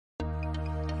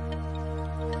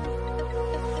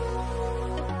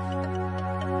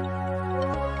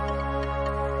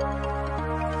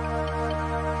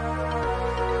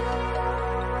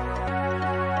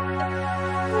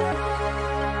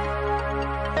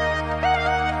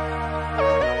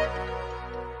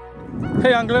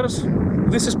Hey anglers,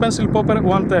 this is Pencil Popper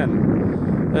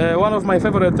 110, one of my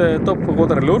favorite top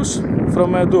water lures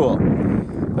from Duo.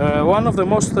 One of the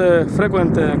most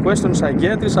frequent questions I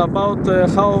get is about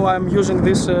how I'm using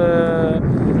this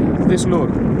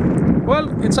lure. Well,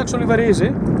 it's actually very easy,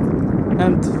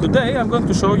 and today I'm going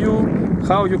to show you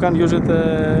how you can use it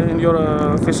in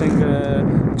your fishing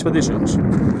expeditions.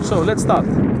 So let's start.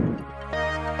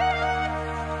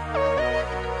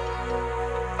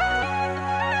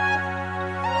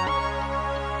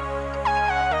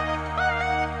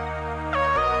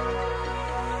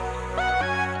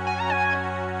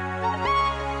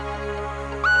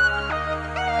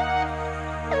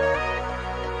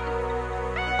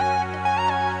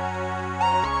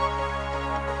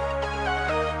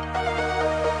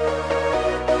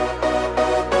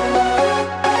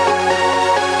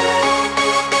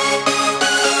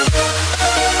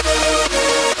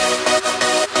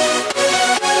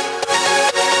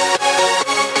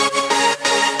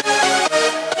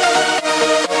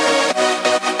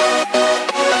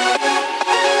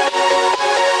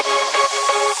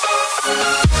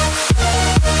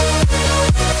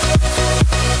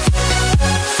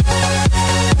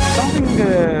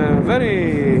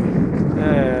 Very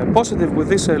positive with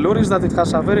this lure is that it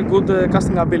has a very good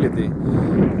casting ability,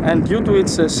 and due to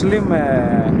its slim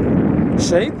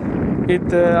shape,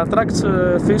 it attracts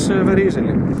fish very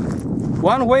easily.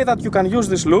 One way that you can use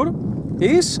this lure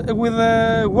is with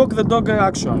walk the dog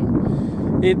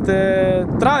action. It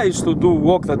tries to do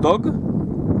walk the dog,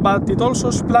 but it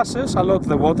also splashes a lot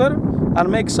the water and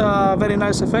makes a very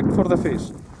nice effect for the fish.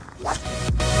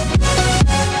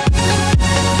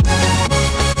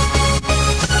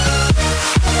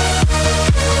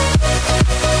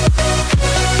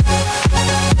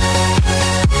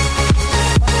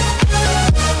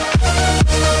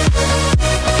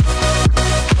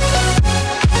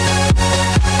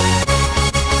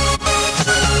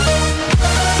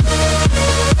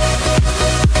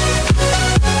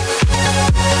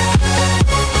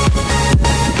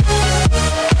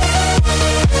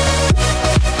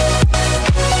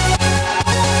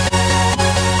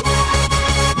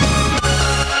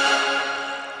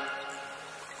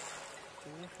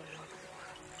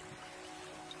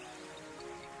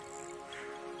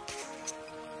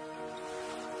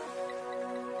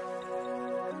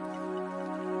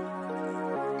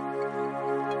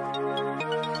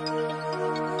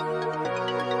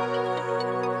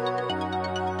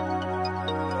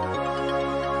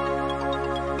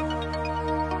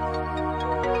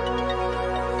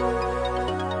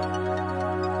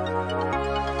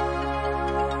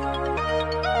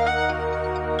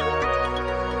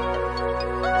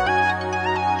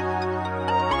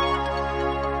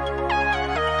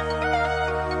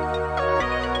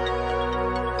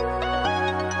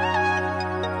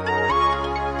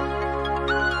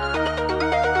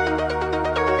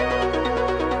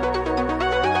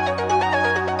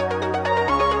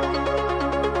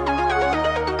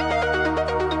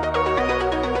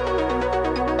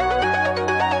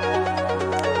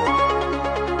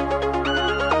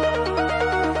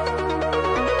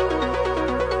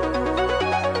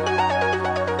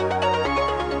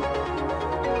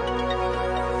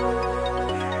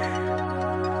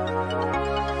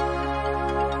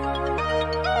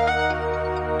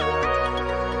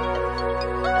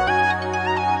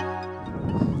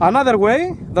 Another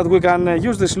way that we can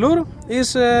use this lure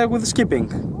is with skipping.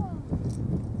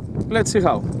 Let's see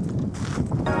how.